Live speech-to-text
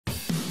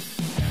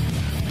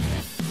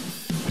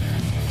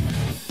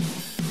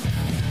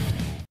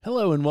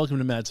Hello and welcome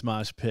to Matt's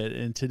Mosh Pit,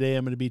 and today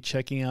I'm going to be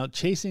checking out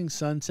Chasing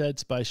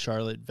Sunsets by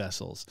Charlotte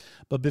Wessels.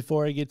 But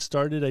before I get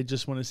started, I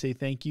just want to say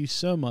thank you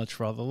so much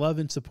for all the love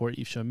and support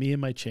you've shown me and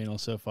my channel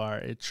so far.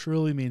 It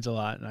truly means a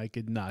lot, and I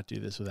could not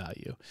do this without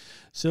you.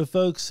 So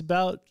folks,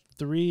 about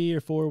 3 or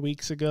 4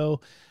 weeks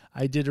ago,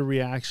 I did a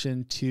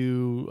reaction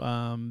to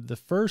the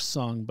first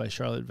song by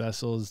Charlotte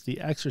Wessels, The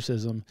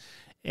Exorcism.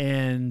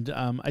 And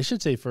I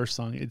should say first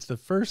song. It's the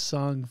first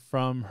song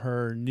from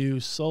her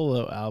new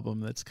solo album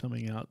that's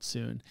coming out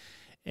soon.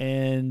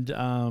 And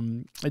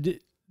The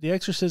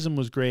Exorcism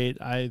was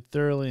great. I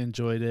thoroughly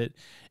enjoyed it.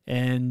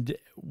 And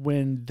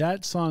when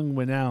that song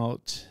went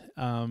out,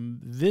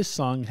 this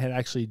song had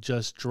actually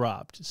just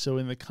dropped. So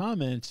in the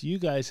comments, you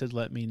guys had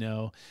let me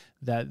know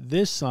that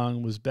this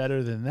song was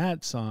better than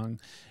that song.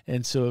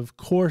 And so, of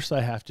course,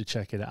 I have to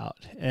check it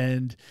out.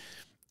 And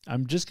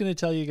I'm just going to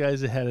tell you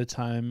guys ahead of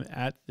time,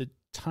 at the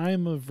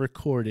time of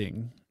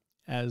recording,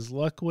 as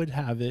luck would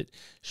have it,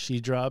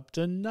 she dropped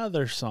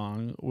another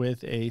song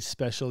with a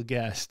special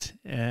guest,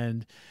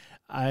 and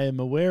I am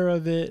aware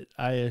of it.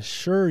 I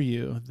assure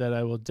you that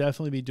I will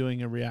definitely be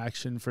doing a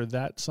reaction for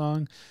that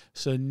song,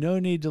 so no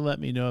need to let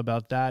me know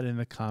about that in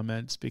the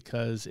comments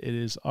because it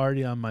is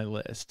already on my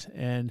list.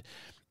 And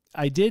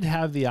I did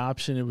have the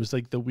option. It was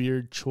like the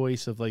weird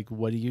choice of like,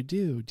 what do you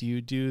do? Do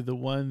you do the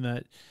one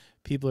that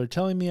people are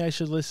telling me I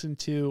should listen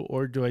to,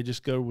 or do I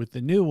just go with the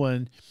new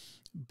one?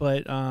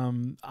 But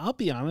I'll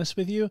be honest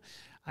with you,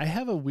 I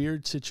have a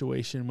weird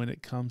situation when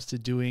it comes to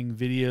doing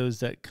videos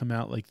that come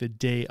out like the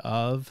day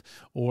of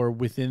or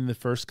within the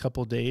first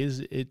couple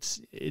days.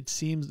 It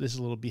seems, this is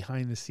a little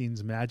behind the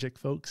scenes magic,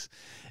 folks.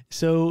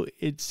 So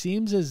it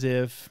seems as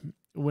if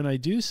when I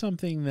do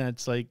something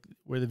that's like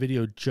where the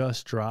video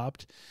just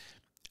dropped,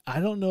 I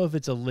don't know if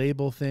it's a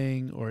label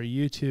thing or a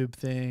YouTube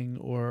thing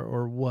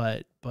or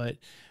what, but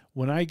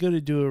when I go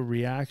to do a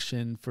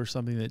reaction for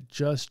something that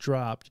just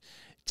dropped,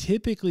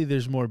 typically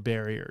there's more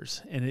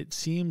barriers, and it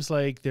seems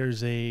like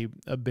there's a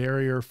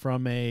barrier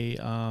from a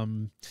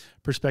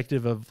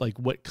perspective of like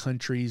what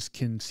countries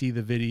can see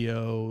the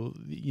video,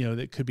 you know,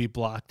 that could be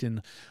blocked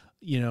in,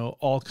 you know,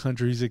 all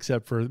countries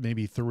except for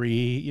maybe 3,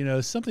 you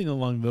know, something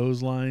along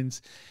those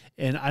lines.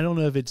 And I don't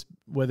know if it's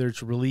whether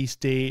it's release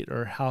date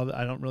or how,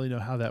 I don't really know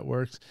how that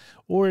works,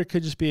 or it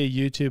could just be a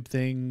YouTube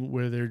thing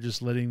where they're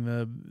just letting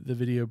the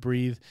video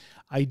breathe.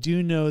 I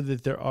do know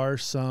that there are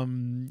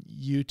some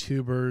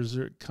YouTubers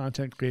or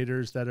content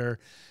creators that are,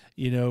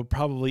 you know,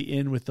 probably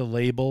in with the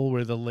label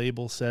where the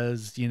label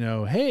says, you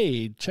know,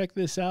 hey, check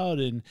this out,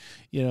 and,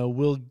 you know,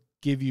 we'll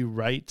give you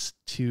rights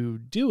to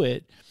do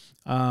it.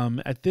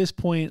 At this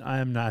point, I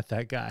am not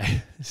that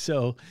guy.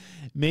 So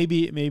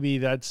maybe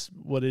that's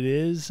what it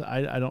is.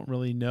 I don't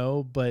really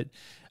know. But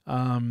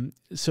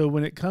so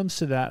when it comes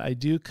to that, I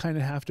do kind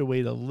of have to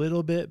wait a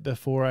little bit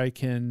before I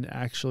can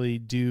actually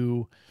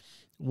do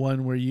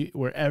one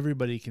where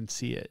everybody can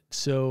see it.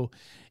 So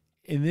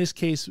in this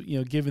case, you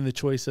know, given the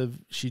choice of,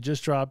 she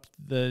just dropped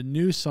the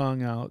new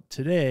song out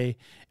today,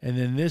 and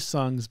then this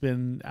song's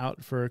been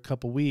out for a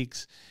couple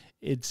weeks,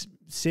 it's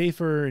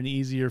safer and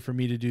easier for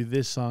me to do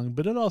this song,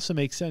 but it also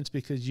makes sense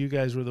because you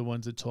guys were the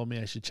ones that told me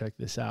I should check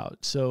this out.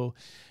 So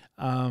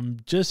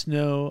just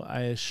know,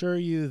 I assure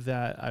you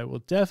that I will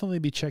definitely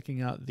be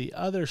checking out the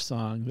other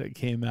song that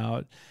came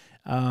out.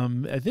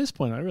 At this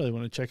point, I really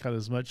want to check out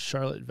as much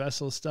Charlotte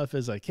Wessels stuff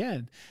as I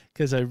can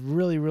because I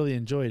really, really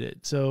enjoyed it.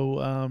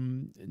 So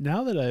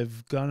now that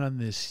I've gone on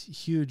this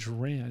huge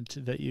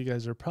rant that you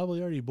guys are probably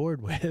already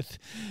bored with,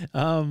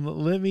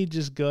 let me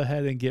just go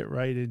ahead and get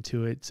right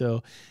into it.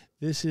 So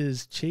this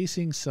is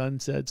Chasing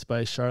Sunsets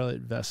by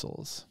Charlotte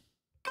Wessels.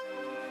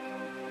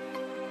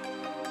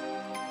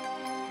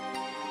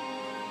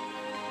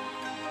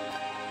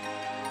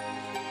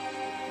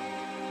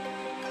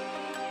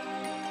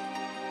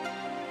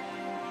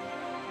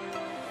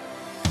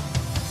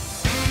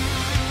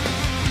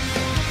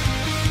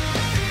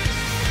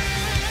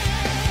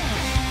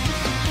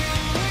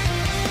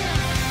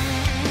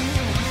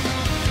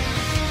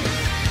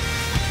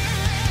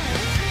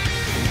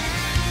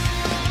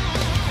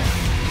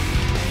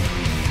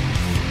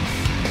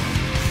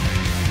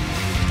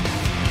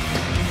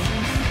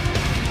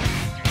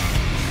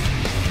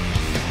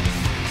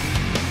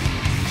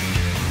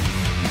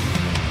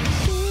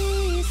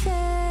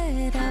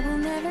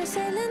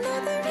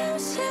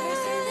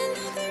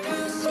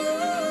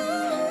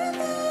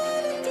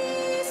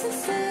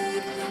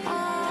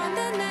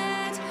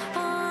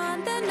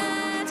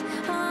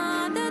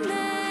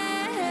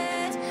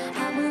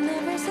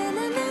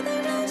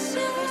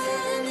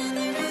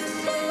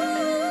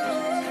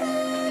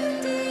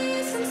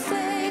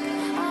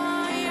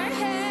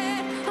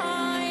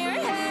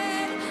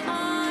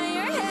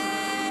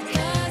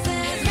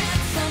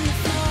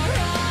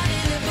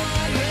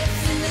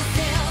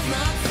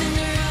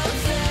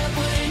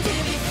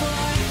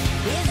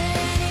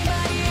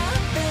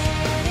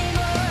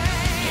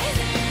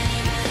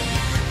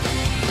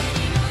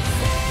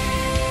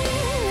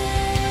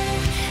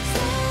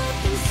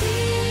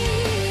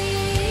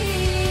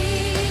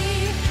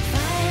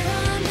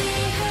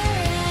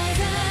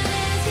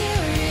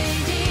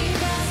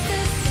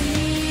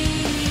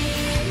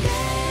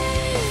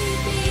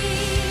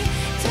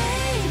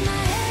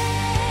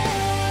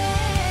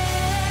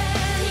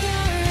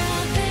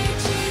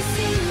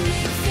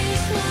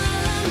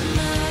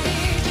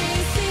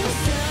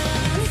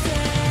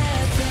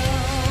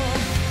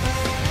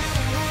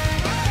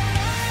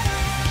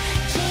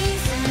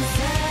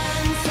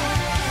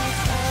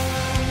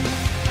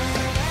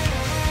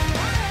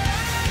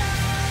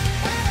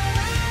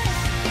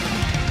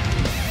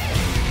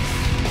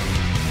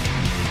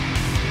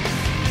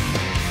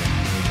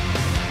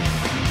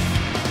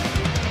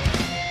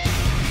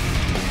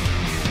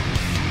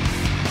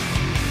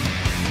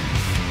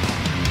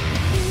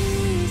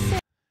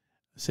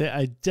 So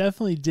I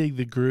definitely dig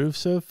the groove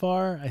so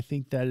far. I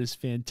think that is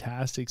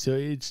fantastic. So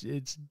it's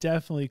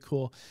definitely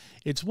cool.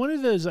 It's one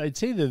of those, I'd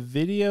say the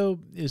video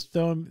is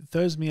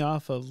throws me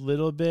off a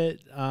little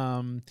bit.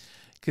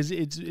 Because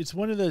it's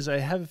one of those, I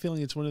have a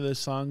feeling it's one of those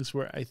songs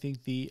where I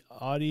think the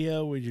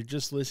audio, when you're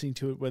just listening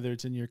to it, whether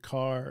it's in your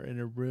car or in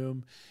a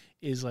room,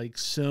 is like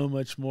so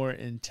much more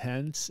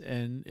intense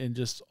and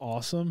just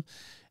awesome.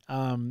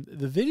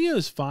 The video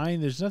is fine.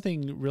 There's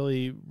nothing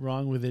really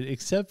wrong with it,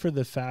 except for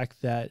the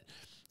fact that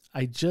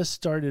I just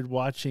started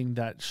watching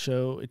that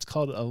show. It's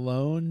called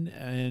Alone,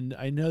 and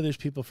I know there's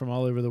people from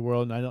all over the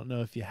world, and I don't know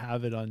if you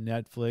have it on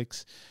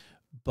Netflix,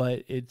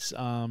 but it's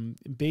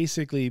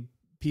basically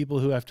people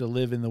who have to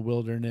live in the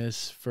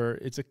wilderness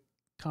it's a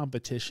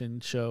competition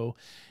show,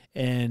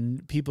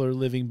 and people are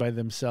living by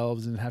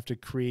themselves and have to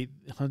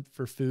hunt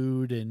for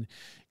food and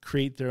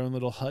create their own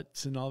little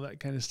huts and all that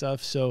kind of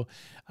stuff. So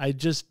I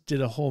just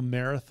did a whole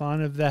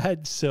marathon of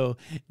that. So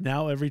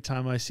now every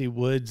time I see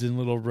woods and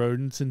little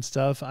rodents and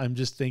stuff, I'm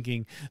just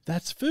thinking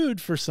that's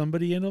food for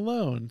somebody in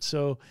Alone.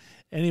 So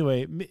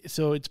anyway,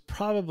 so it's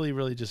probably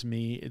really just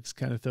me. It's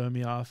kind of throwing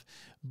me off,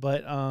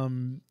 but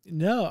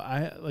no,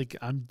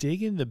 I'm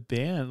digging the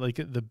band. Like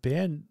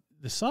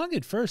the song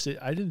at first,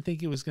 I didn't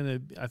think it was I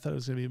thought it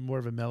was gonna be more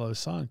of a mellow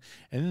song,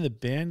 and then the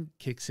band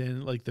kicks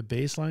in, like the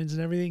bass lines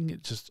and everything.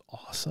 It's just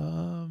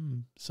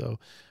awesome. So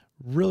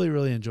really,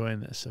 really enjoying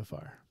this so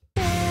far.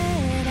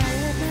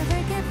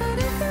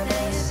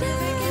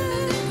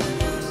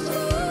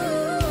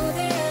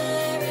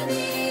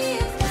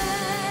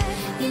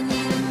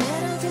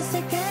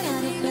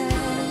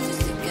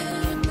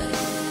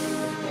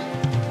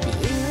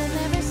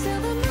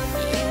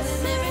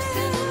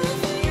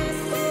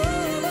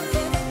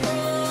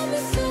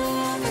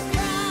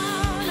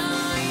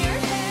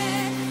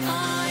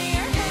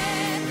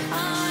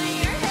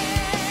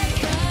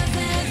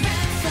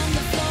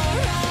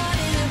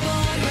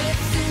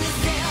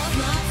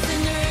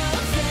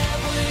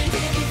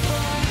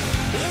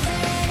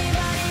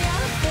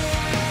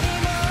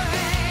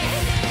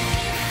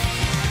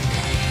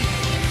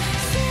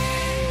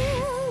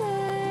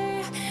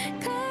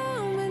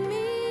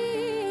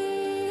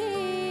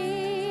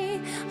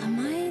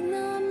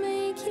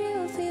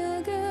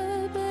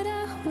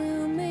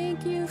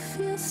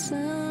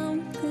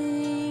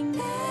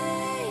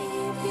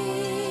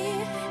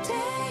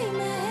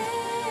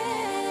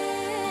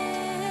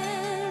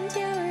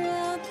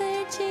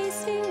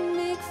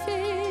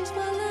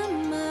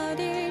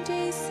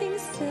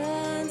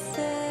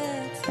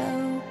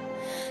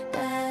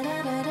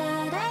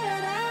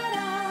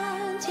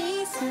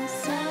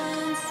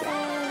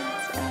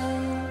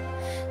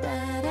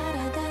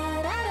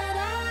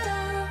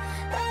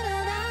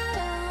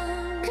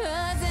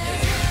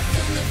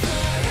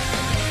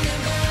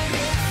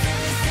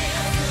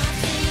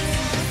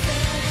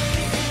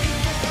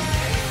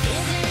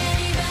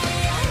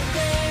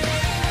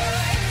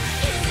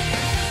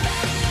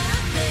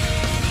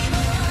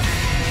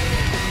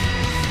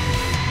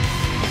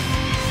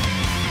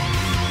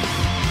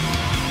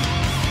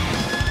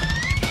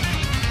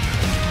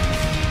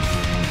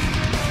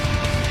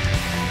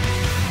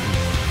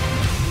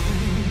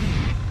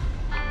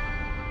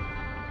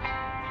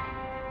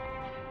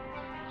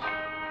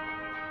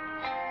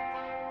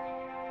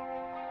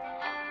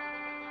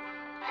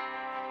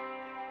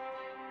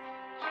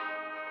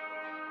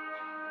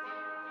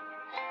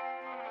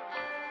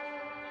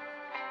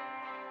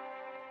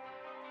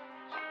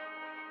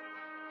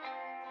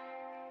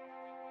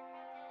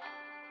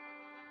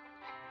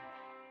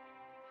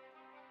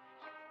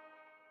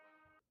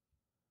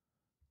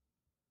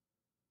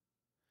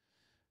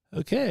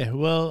 Okay,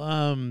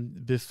 well,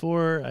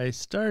 before I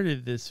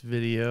started this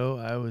video,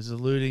 I was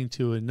alluding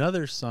to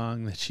another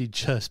song that she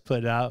just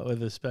put out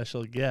with a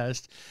special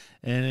guest.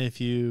 And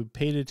if you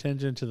paid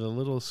attention to the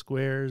little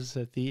squares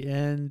at the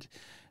end,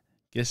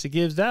 guess it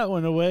gives that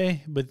one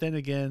away. But then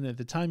again, at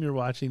the time you're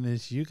watching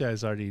this, you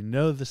guys already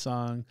know the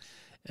song.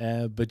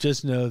 But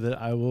just know that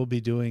I will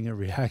be doing a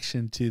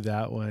reaction to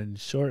that one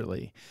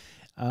shortly.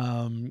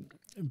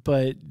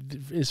 But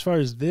as far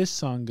as this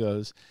song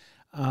goes,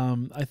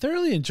 I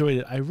thoroughly enjoyed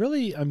it.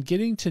 I'm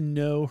getting to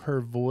know her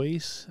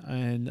voice,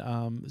 and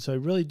so I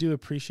really do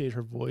appreciate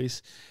her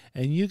voice.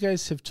 And you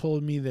guys have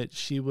told me that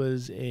she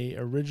was a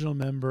original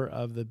member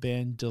of the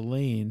band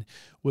Delane,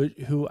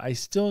 who I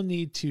still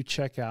need to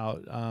check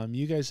out.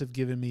 You guys have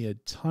given me a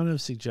ton of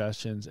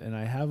suggestions, and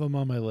I have them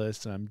on my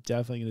list, and I'm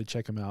definitely going to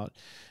check them out.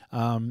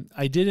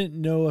 I didn't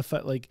know if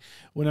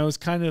when I was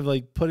kind of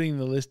like putting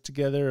the list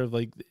together of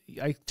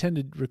I tend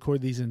to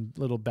record these in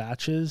little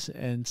batches.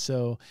 And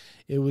so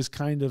it was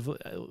kind of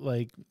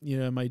like,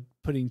 am I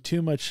putting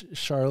too much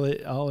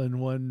Charlotte all in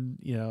one,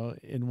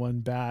 in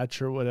one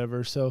batch or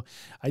whatever. So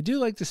I do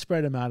like to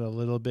spread them out a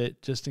little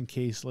bit just in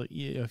case,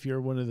 if you're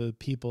one of the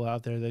people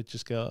out there that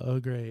just go, oh,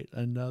 great,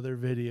 another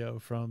video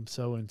from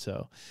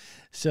so-and-so.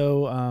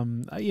 So,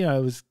 I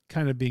was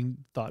kind of being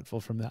thoughtful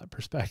from that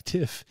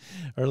perspective,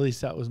 or at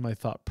least that was my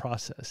thought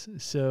process.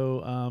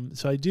 So,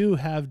 so I do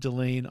have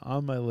Delane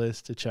on my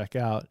list to check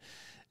out.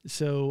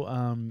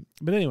 So,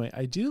 but anyway,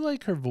 I do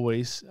like her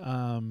voice.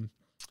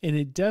 And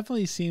it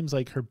definitely seems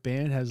like her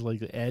band has like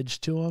the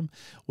edge to them,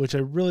 which I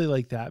really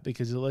like that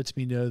because it lets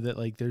me know that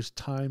like there's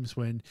times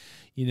when,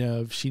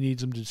 if she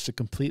needs them just to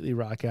completely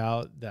rock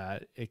out,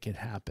 that it can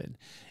happen.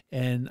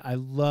 And I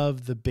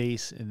love the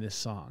bass in this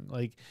song.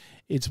 Like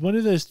it's one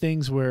of those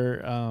things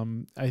where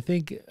I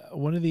think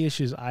one of the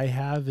issues I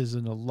have is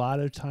in a lot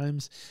of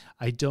times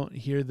I don't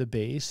hear the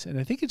bass. And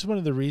I think it's one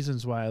of the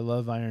reasons why I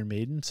love Iron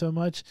Maiden so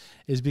much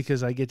is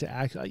because I get to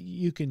act,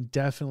 you can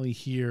definitely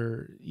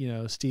hear,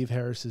 Steve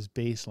Harris's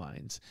bass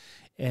lines.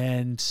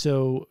 And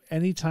so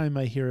anytime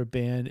I hear a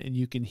band and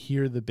you can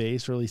hear the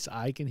bass, or at least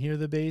I can hear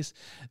the bass,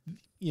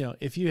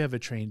 if you have a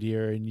trained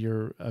ear and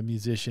you're a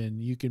musician,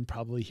 you can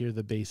probably hear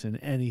the bass in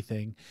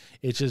anything.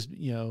 It's just,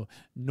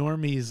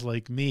 normies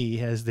like me,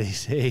 as they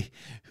say,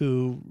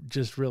 who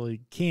just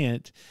really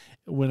can't.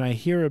 When I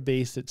hear a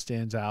bass that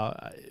stands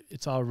out,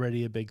 it's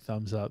already a big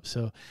thumbs up.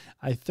 So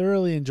I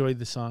thoroughly enjoyed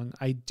the song.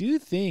 I do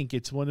think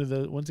it's one of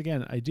the, once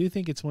again, I do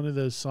think it's one of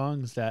those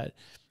songs that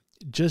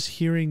just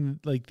hearing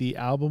like the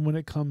album when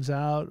it comes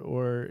out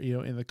or,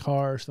 in the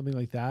car or something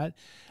like that,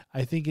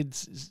 I think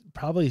it's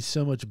probably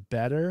so much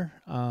better.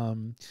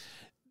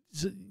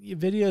 So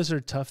videos are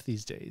tough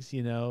these days,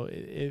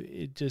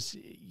 it just,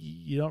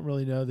 you don't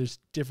really know. There's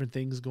different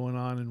things going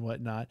on and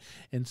whatnot.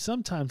 And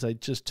sometimes I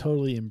just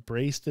totally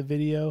embrace the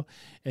video.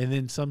 And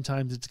then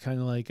sometimes it's kind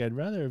of like, I'd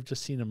rather have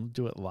just seen them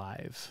do it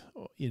live,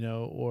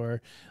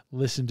 or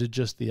listen to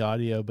just the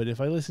audio. But if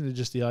I listen to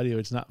just the audio,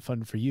 it's not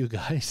fun for you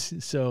guys.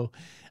 So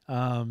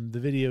the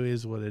video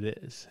is what it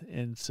is.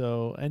 And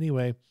so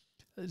anyway,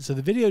 so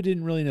the video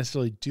didn't really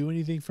necessarily do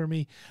anything for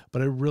me,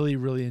 but I really,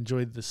 really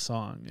enjoyed the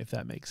song, if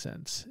that makes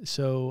sense.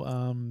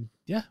 So,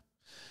 yeah.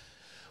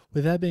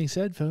 With that being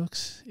said,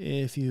 folks,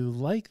 if you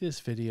like this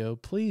video,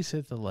 please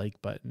hit the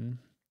like button.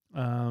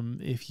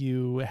 If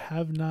you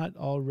have not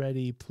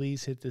already,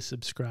 please hit the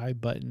subscribe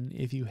button.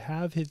 If you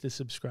have hit the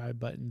subscribe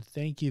button,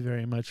 thank you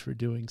very much for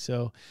doing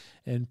so.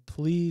 And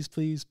please,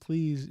 please,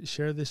 please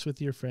share this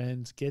with your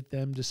friends. Get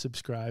them to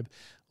subscribe.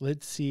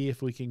 Let's see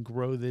if we can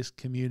grow this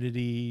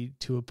community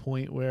to a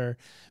point where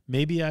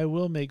maybe I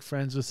will make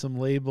friends with some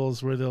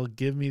labels where they'll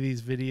give me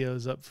these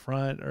videos up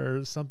front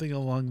or something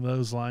along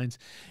those lines.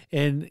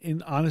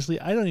 And honestly,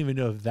 I don't even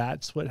know if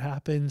that's what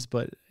happens,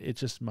 but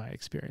it's just my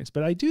experience.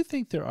 But I do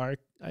think I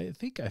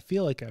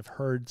feel like I've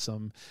heard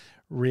some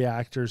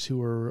reactors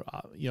who are,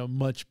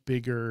 much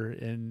bigger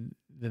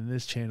than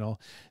this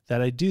channel,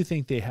 that I do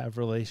think they have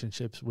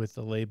relationships with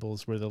the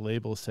labels where the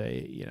labels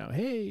say,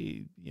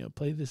 hey,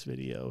 play this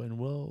video and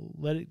we'll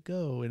let it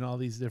go in all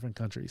these different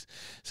countries.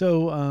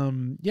 So,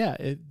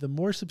 the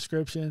more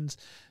subscriptions,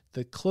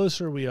 the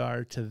closer we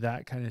are to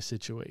that kind of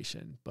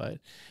situation. But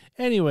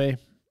anyway,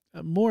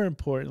 more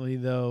importantly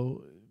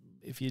though,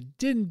 if you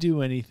didn't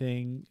do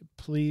anything,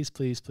 please,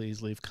 please,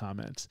 please leave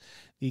comments.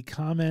 The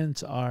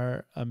comments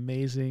are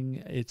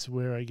amazing. It's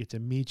where I get to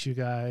meet you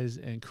guys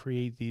and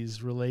create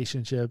these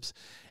relationships.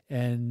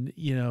 And,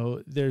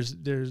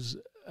 there's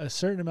a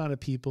certain amount of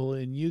people,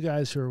 and you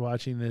guys who are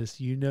watching this,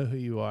 who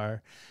you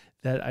are,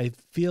 that I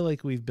feel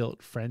like we've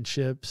built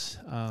friendships.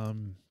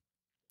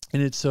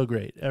 And it's so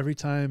great. Every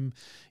time,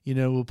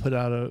 we'll put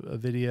out a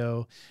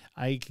video,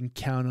 I can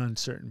count on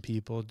certain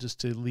people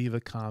just to leave a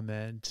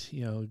comment,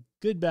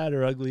 good, bad,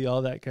 or ugly,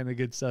 all that kind of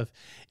good stuff.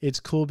 It's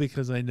cool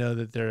because I know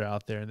that they're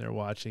out there and they're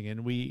watching,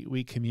 and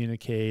we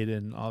communicate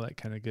and all that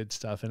kind of good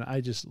stuff. And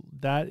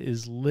that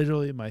is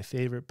literally my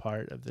favorite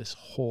part of this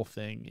whole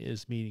thing,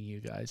 is meeting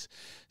you guys.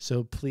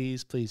 So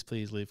please, please,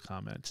 please leave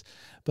comments.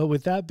 But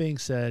with that being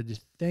said,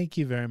 thank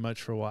you very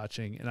much for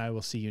watching, and I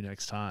will see you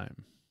next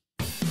time.